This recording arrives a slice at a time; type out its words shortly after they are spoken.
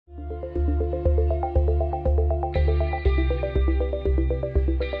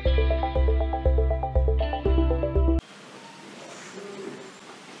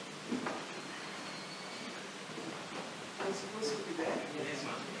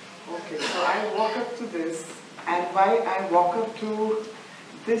Okay, so I walk up to this, and while I walk up to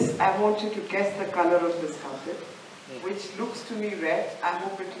this, I want you to guess the color of this carpet, which looks to me red. I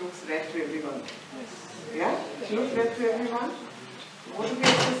hope it looks red to everyone. Yeah? It looks red to everyone? What do we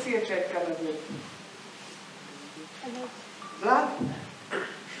associate red color with? Blood?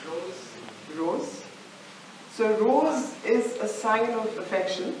 Rose. So rose is a sign of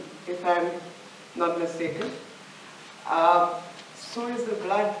affection, if I'm not mistaken. So is the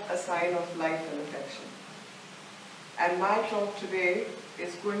blood a sign of life and affection. And my talk today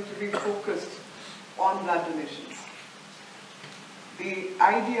is going to be focused on blood donations. The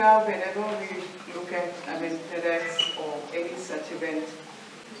idea, whenever we look at, TEDx or any such event,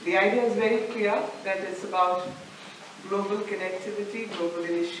 the idea is very clear that it's about global connectivity, global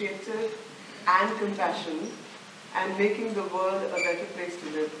initiative, and compassion, and making the world a better place to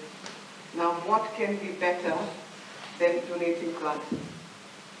live. Now, what can be better than donating blood?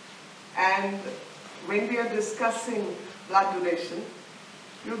 And when we are discussing blood donation,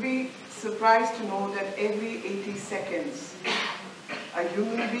 you'll be surprised to know that every 80 seconds, a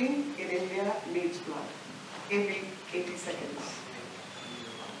human being in India needs blood. Every 80 seconds.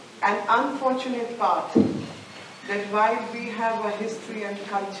 An unfortunate part that while we have a history and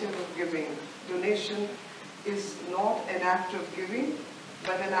culture of giving, donation is not an act of giving,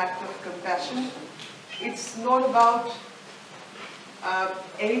 but an act of compassion. It's not about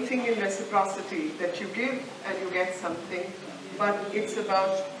anything in reciprocity, that you give and you get something, but it's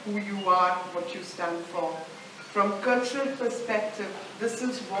about who you are, what you stand for. From cultural perspective, this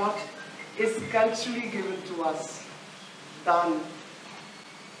is what is culturally given to us, dan.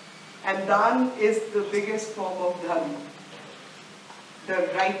 And dan is the biggest form of dharma. The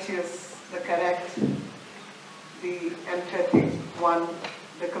righteous, the correct, the empathetic one,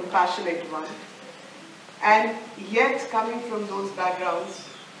 the compassionate one. And yet, coming from those backgrounds,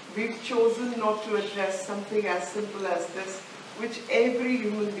 we've chosen not to address something as simple as this, which every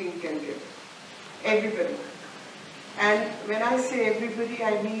human being can give. Everybody. And when I say everybody,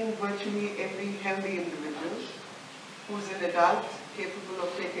 I mean virtually every healthy individual who's an adult, capable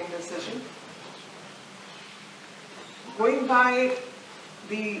of taking decision. Going by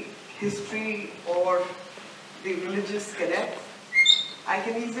the history or the religious connect, I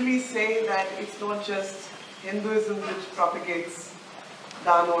can easily say that it's not just Hinduism which propagates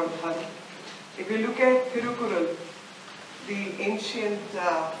dan or dhan. If you look at Thirukural, the ancient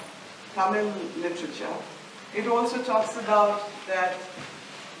Tamil literature, it also talks about that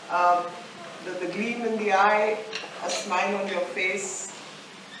the gleam in the eye, a smile on your face,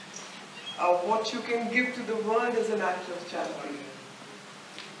 what you can give to the world is an act of charity.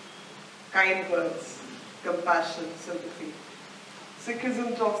 Kind words, compassion, sympathy.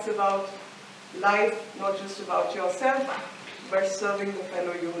 Sikhism talks about life not just about yourself, but serving the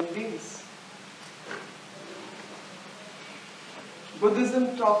fellow human beings.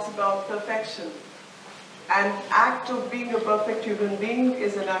 Buddhism talks about perfection. An act of being a perfect human being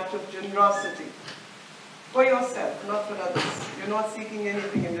is an act of generosity. For yourself, not for others. You're not seeking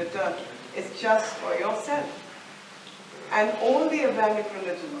anything in return. It's just for yourself. And all the Abrahamic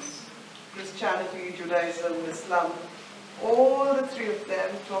religions, Christianity, Judaism, Islam, all the three of them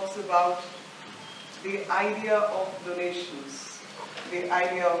talks about the idea of donations, the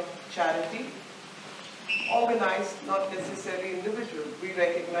idea of charity, organized, not necessarily individual. We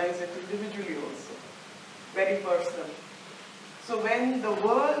recognize it individually also, very personal. So when the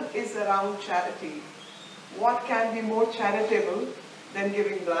world is around charity, what can be more charitable than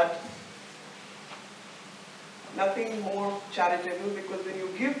giving blood? Nothing more charitable, because when you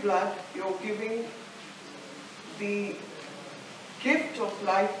give blood, you're giving the gift of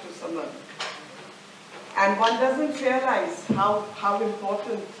life to someone. And one doesn't realize how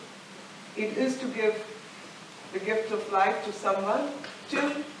important it is to give the gift of life to someone till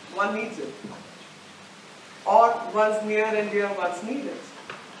one needs it. Or one's near and dear ones need it.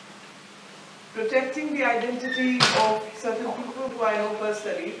 Protecting the identity of certain people who I know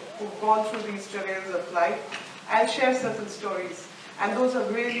personally, who've gone through these travails of life, I'll share certain stories. And those are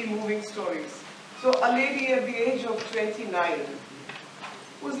really moving stories. So a lady at the age of 29,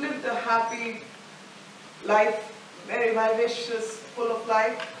 who's lived a happy life, very vivacious, full of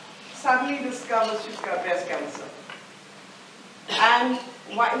life, suddenly discovers she's got breast cancer. And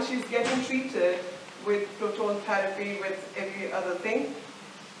while she's getting treated with proton therapy, with every other thing,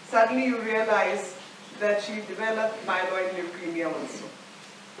 suddenly you realize that she developed myeloid leukemia also.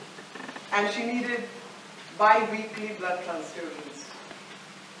 And she needed bi-weekly blood transfusions.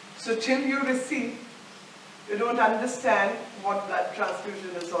 So till you receive, you don't understand what blood transfusion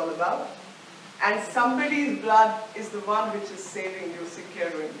is all about. And somebody's blood is the one which is saving you,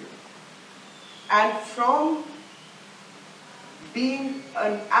 securing you. And from being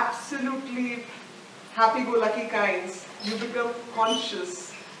an absolutely happy-go-lucky kinds, you become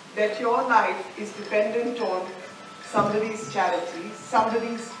conscious that your life is dependent on somebody's charity,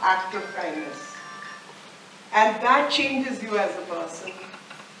 somebody's act of kindness. And that changes you as a person,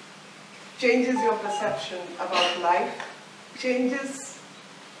 changes your perception about life, changes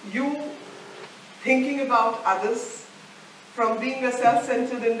you thinking about others. From being a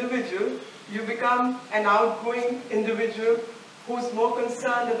self-centered individual, you become an outgoing individual who's more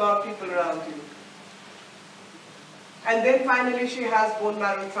concerned about people around you. And then finally she has bone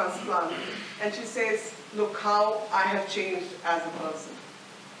marrow transplant, and she says, look how I have changed as a person.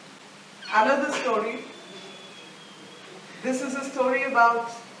 Another story, this is a story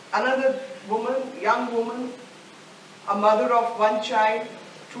about another woman, young woman, a mother of one child,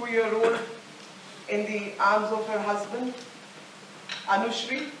 2-year-old, in the arms of her husband,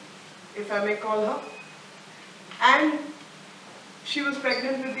 Anushri, if I may call her, and she was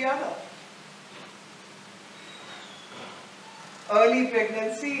pregnant with the other. Early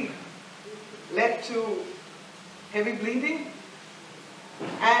pregnancy led to heavy bleeding,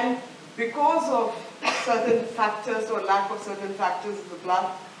 and because of certain factors or lack of certain factors in the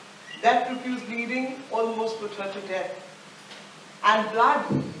blood, that profuse bleeding almost put her to death. And blood,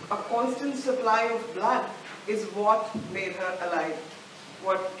 a constant supply of blood, is what made her alive,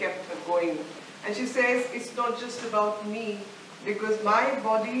 what kept her going. And she says, it's not just about me, because my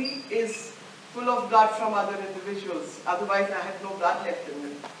body is full of blood from other individuals. Otherwise, I have no blood left in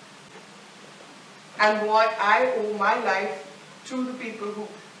me. And what I owe my life to the people who've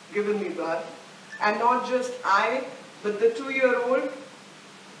given me blood. And not just I, but the 2-year-old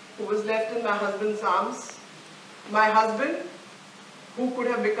who was left in my husband's arms, my husband, who could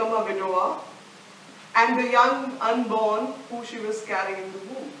have become a widower, and the young unborn who she was carrying in the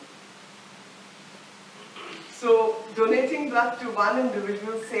womb. So donating blood to one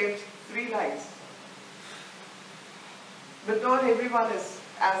individual saved 3 lives. But not everyone is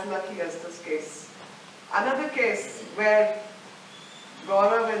as lucky as this case. Another case where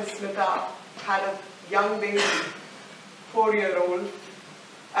Gaurav and Smita had a young baby, 4-year-old,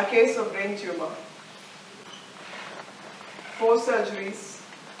 a case of brain tumor, 4 surgeries,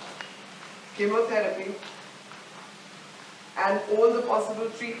 chemotherapy, and all the possible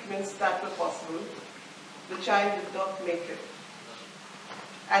treatments that were possible. The child did not make it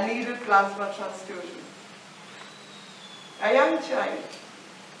and needed plasma transfusion. A young child,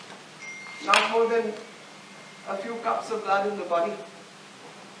 not more than a few cups of blood in the body,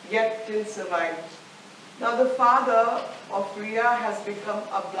 yet didn't survive. Now the father of Riya has become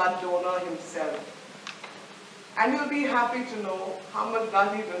a blood donor himself. And you'll be happy to know how much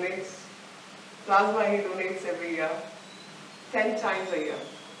blood he donates, plasma he donates every year, 10 times a year.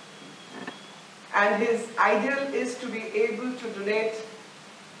 And his ideal is to be able to donate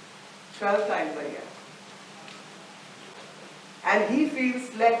 12 times a year. And he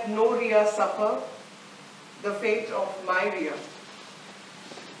feels, let no Riya suffer the fate of my Riya.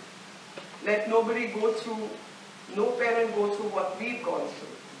 Let nobody go through, no parent go through what we've gone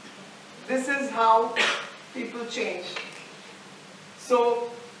through. This is how people change. So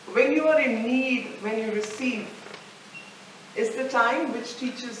when you are in need, when you receive, is the time which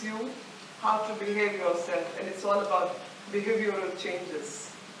teaches you how to behave yourself, and it's all about behavioral changes.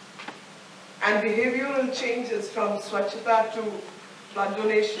 And behavioral changes from Swachhata to blood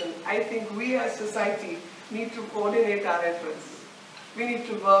donation, I think we as society need to coordinate our efforts. We need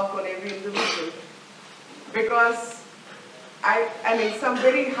to work on every individual, because I mean, some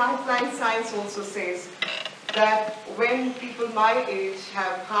very hardline science also says that when people my age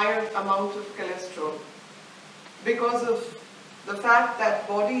have higher amount of cholesterol, because of the fact that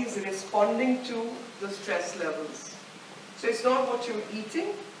body is responding to the stress levels. So it's not what you're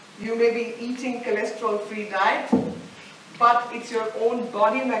eating. You may be eating cholesterol-free diet, but it's your own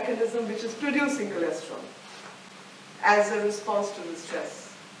body mechanism which is producing cholesterol as a response to the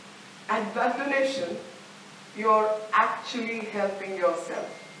stress. And blood donation, you're actually helping yourself,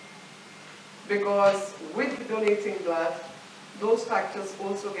 because with donating blood, those factors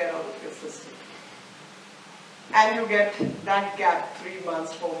also get out of your system. And you get that gap, 3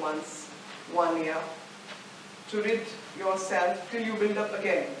 months, 4 months, 1 year, to rid yourself till you build up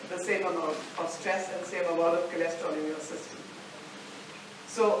again the same amount of stress and same amount of cholesterol in your system.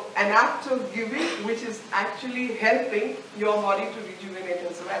 So an act of giving which is actually helping your body to rejuvenate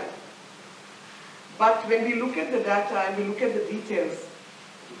as well. But when we look at the data and we look at the details,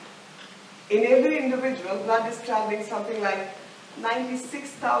 in every individual, blood is traveling something like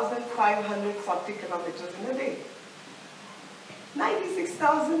 96,540 kilometers in a day.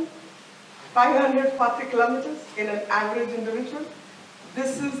 96,000. 540 kilometers in an average individual.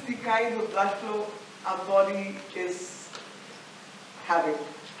 This is the kind of blood flow our body is having.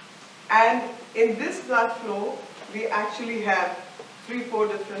 And in this blood flow, we actually have 3-4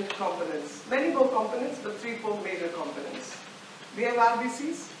 different components. Many more components, but 3-4 major components. We have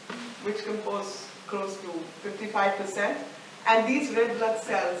RBCs, which compose close to 55%. And these red blood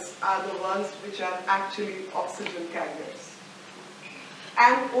cells are the ones which are actually oxygen carriers.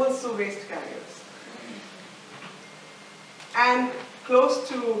 And also waste carriers. And close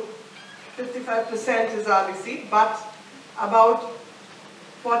to 55% is RBC, but about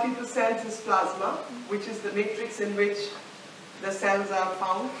 40% is plasma, which is the matrix in which the cells are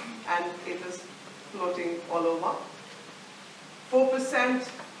found and it is floating all over. 4%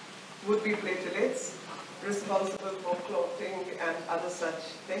 would be platelets, responsible for clotting and other such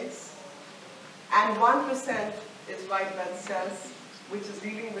things. And 1% is white blood cells, which is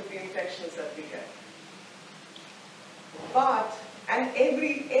dealing with the infections that we get. But, and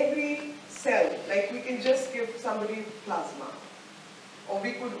every cell, like we can just give somebody plasma, or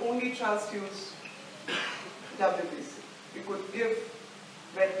we could only transfuse WBC. We could give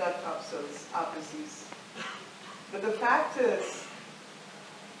red blood capsules, RBCs. But the fact is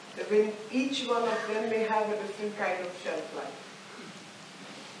that when each one of them may have a different kind of shelf life.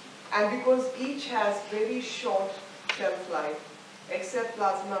 And because each has very short shelf life, except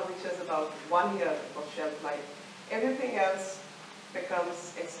plasma, which has about 1 year of shelf life, everything else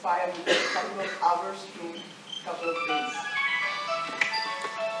becomes expired within a couple of hours to a couple of days.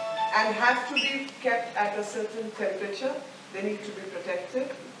 And have to be kept at a certain temperature. They need to be protected.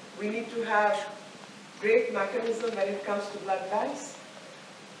 We need to have great mechanism when it comes to blood banks.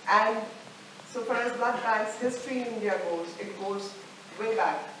 And so far as blood banks history in India goes, it goes way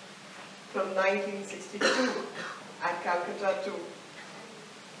back from 1962 at Calcutta to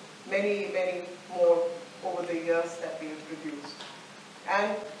many, many more over the years that we have produced.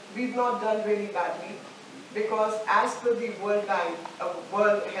 And we've not done really badly because as per the World Bank,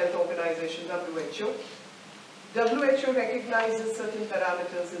 World Health Organization, WHO recognizes certain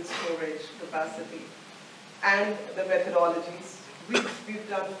parameters in storage capacity and the methodologies. We've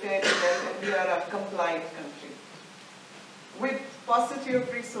done fairly well and we are a compliant country. With paucity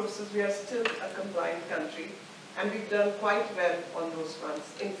of resources, we are still a compliant country and we've done quite well on those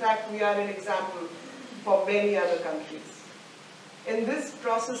fronts. In fact, we are an example for many other countries. In this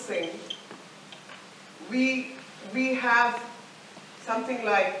processing, we have something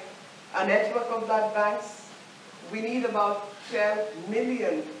like a network of blood banks. We need about 12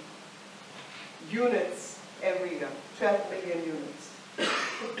 million units every year, 12 million units.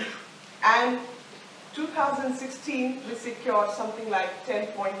 And 2016, we secured something like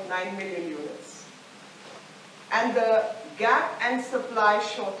 10.9 million units. And the gap and supply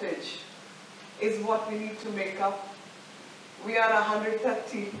shortage is what we need to make up. We are a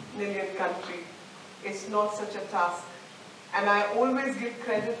 130 million country. It's not such a task. And I always give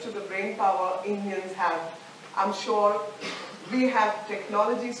credit to the brain power Indians have. I'm sure we have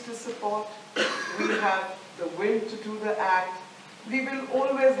technologies to support. We have the will to do the act. We will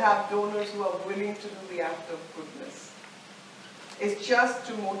always have donors who are willing to do the act of goodness. It's just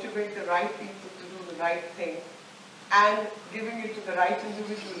to motivate the right people to do the right thing and giving it to the right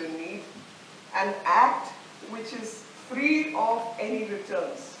individual in need. An act which is free of any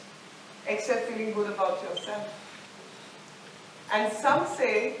returns, except feeling good about yourself. And some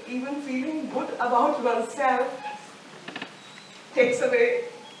say even feeling good about oneself takes away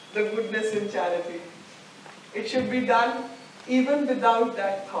the goodness in charity. It should be done even without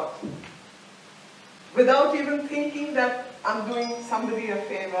that thought. Without even thinking that I'm doing somebody a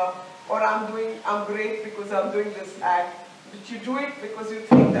favor or I'm great because I'm doing this act. But you do it because you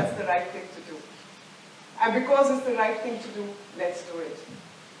think that's the right thing to do. And because it's the right thing to do, let's do it.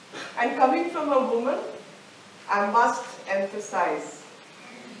 And coming from a woman, I must emphasize,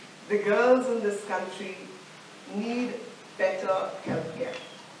 the girls in this country need better health care.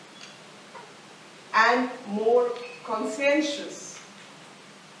 And more conscientious.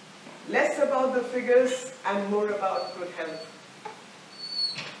 Less about the figures and more about good health.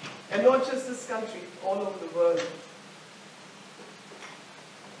 And not just this country, all over the world.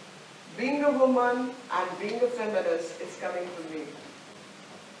 Being a woman and being a feminist is coming to me.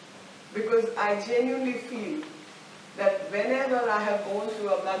 Because I genuinely feel that whenever I have gone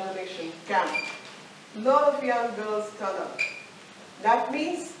to a blood donation camp, a lot of young girls turn up. That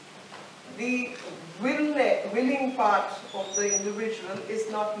means the willing part of the individual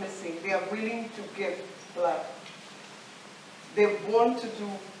is not missing. They are willing to give blood. They want to do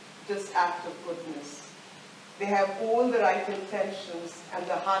this act of goodness. They have all the right intentions and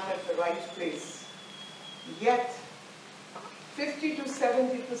the heart at the right place. Yet, 50 to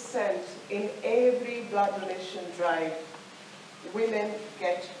 70% in every blood donation drive, women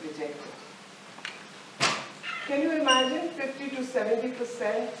get rejected. Can you imagine 50 to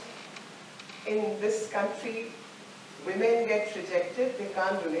 70% in this country, women get rejected, they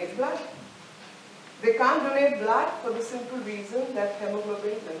can't donate blood? They can't donate blood for the simple reason that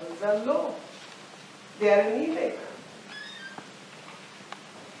hemoglobin levels are low. They are anemic.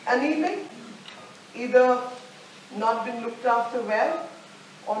 Anemic, either not been looked after well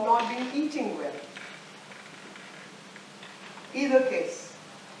or not been eating well. Either case,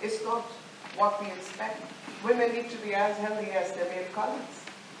 it's not what we expect. Women need to be as healthy as their male colleagues.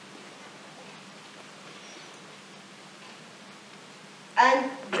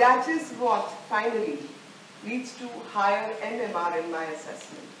 And that is what finally leads to higher NMR in my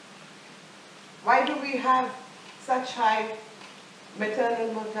assessment. Why do we have such high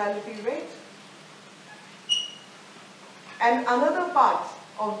maternal mortality rate? And another part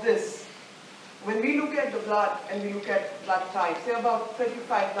of this, when we look at the blood and we look at blood types, there are about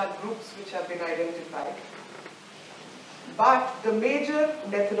 35 blood groups which have been identified. But the major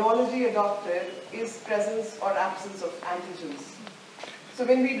methodology adopted is presence or absence of antigens. So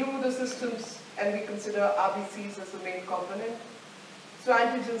when we do the systems and we consider RBCs as the main component, so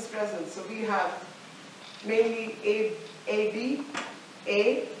antigens present. So we have mainly AB,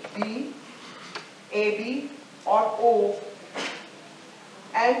 A, B, AB, or O.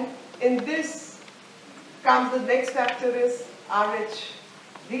 And in this comes the next factor is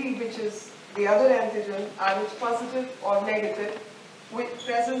RHD, which is the other antigen, RH positive or negative. With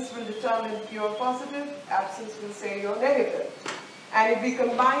presence will determine you're positive, absence will say you're negative. And if we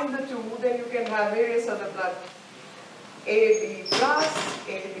combine the two, then you can have various other blood. AB plus,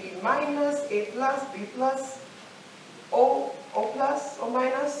 AB minus, A plus, B plus, O plus or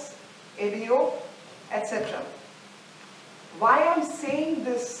minus, ABO, etc. Why I'm saying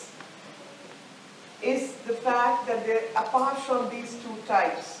this is the fact that apart from these two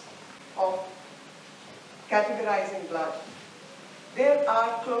types of categorizing blood, there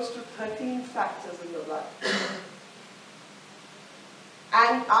are close to 13 factors in the blood.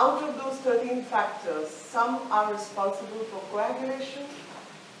 And out of those 13 factors, some are responsible for coagulation,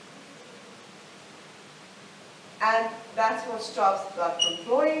 and that's what stops blood from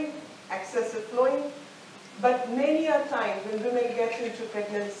flowing, excessive flowing. But many a time when women get into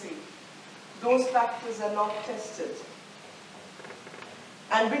pregnancy, those factors are not tested,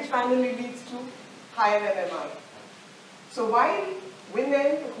 and which finally leads to higher NMI. So while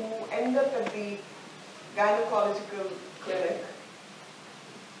women who end up at the gynecological clinic,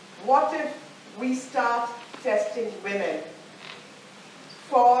 what if we start testing women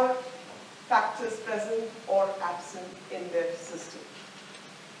for factors present or absent in their system?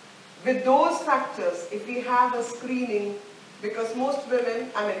 With those factors, if we have a screening, because most women,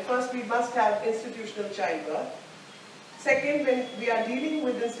 first we must have institutional childbirth. Second, when we are dealing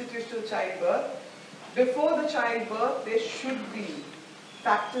with institutional childbirth, before the childbirth, there should be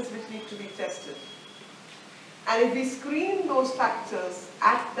factors which need to be tested. And if we screen those factors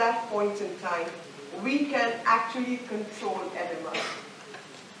at that point in time, we can actually control NMR.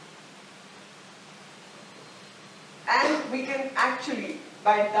 And we can actually,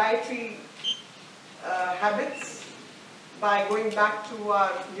 by dietary habits, by going back to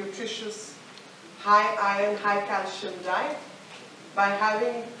our nutritious, high iron, high calcium diet, by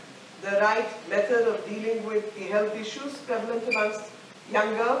having the right method of dealing with the health issues prevalent amongst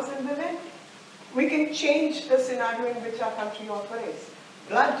young girls and women, we can change the scenario in which our country operates.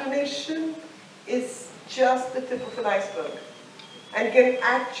 Blood donation is just the tip of an iceberg and can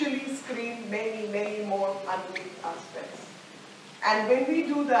actually screen many, many more underneath aspects. And when we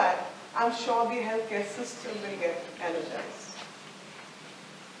do that, I'm sure the healthcare system will get energized.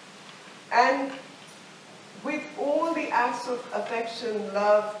 And with all the acts of affection,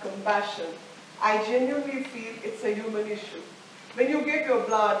 love, compassion, I genuinely feel it's a human issue. When you give your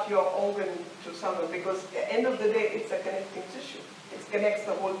blood, your organ to someone, because at the end of the day, it's a connecting tissue. It connects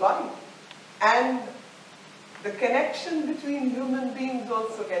the whole body. And the connection between human beings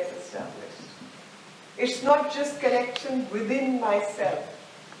also gets established. It's not just connection within myself,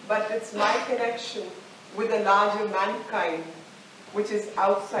 but it's my connection with a larger mankind, which is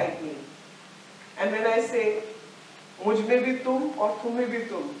outside me. And when I say, मुझ में भी तुम और तुम में भी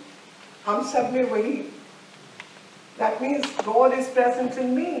तुम, हम सब में वही, that means God is present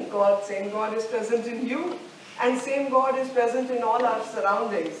in me, same God is present in you, and same God is present in all our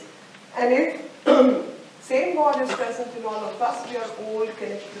surroundings. And if same God is present in all of us, we are all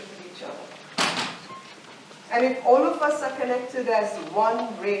connected with each other. And if all of us are connected as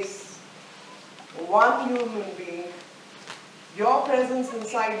one race, one human being, your presence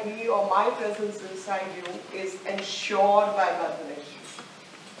inside me or my presence inside you is ensured by blood donation.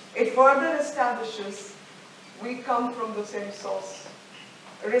 It further establishes we come from the same source,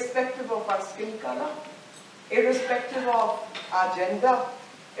 irrespective of our skin color, irrespective of our gender,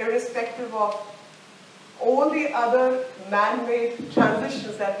 irrespective of all the other man-made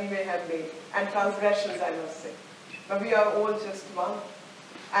transitions that we may have made, and transgressions, I must say. But we are all just one,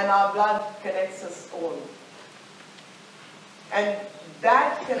 and our blood connects us all. And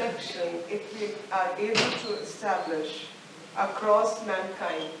that connection, if we are able to establish across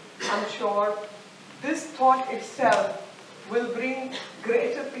mankind, I'm sure this thought itself will bring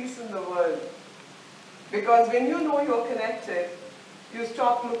greater peace in the world. Because when you know you're connected, you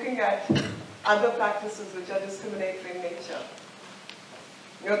stop looking at other practices which are discriminatory in nature.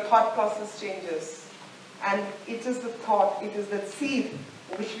 Your thought process changes. And it is the thought, it is that seed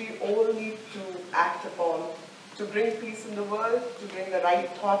which we all need to act upon to bring peace in the world, to bring the right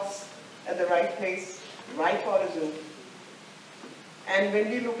thoughts at the right place, right origin. And when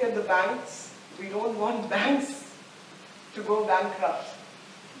we look at the banks, we don't want banks to go bankrupt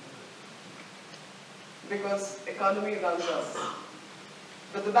because economy runs us.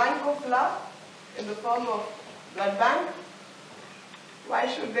 But the bank of love, in the form of blood bank, why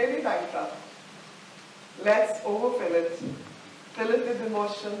should they be bankrupt? Let's overfill it, fill it with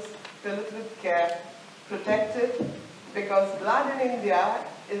emotions, fill it with care, protect it, because blood in India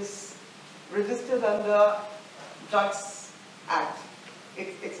is registered under Drugs Act.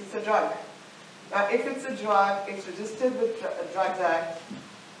 It's a drug. Now, if it's a drug, it's registered with Drugs Act,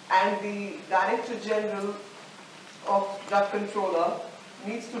 and the Director General of Drug Controller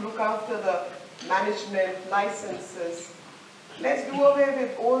needs to look after the management, licenses. Let's do away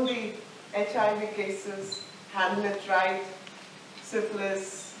with all the HIV cases, handle it right,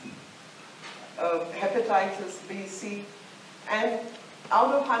 syphilis, hepatitis B, C, and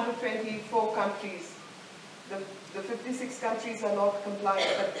out of 124 countries, the 56 countries are not compliant,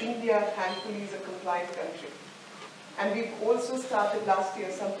 but India, thankfully, is a compliant country. And we've also started last year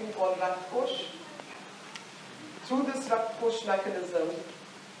something called Rakt Kosh. Through this Rakt Kosh mechanism,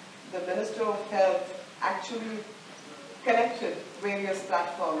 the Minister of Health actually connected various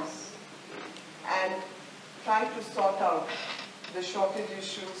platforms and tried to sort out the shortage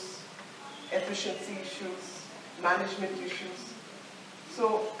issues, efficiency issues, management issues.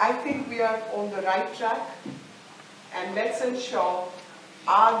 So I think we are on the right track, and let's ensure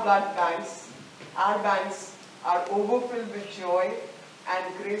our blood banks, our banks are overfilled with joy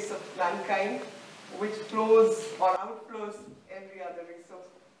and grace of mankind, which flows or outflows every other resource.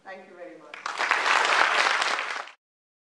 Thank you very much.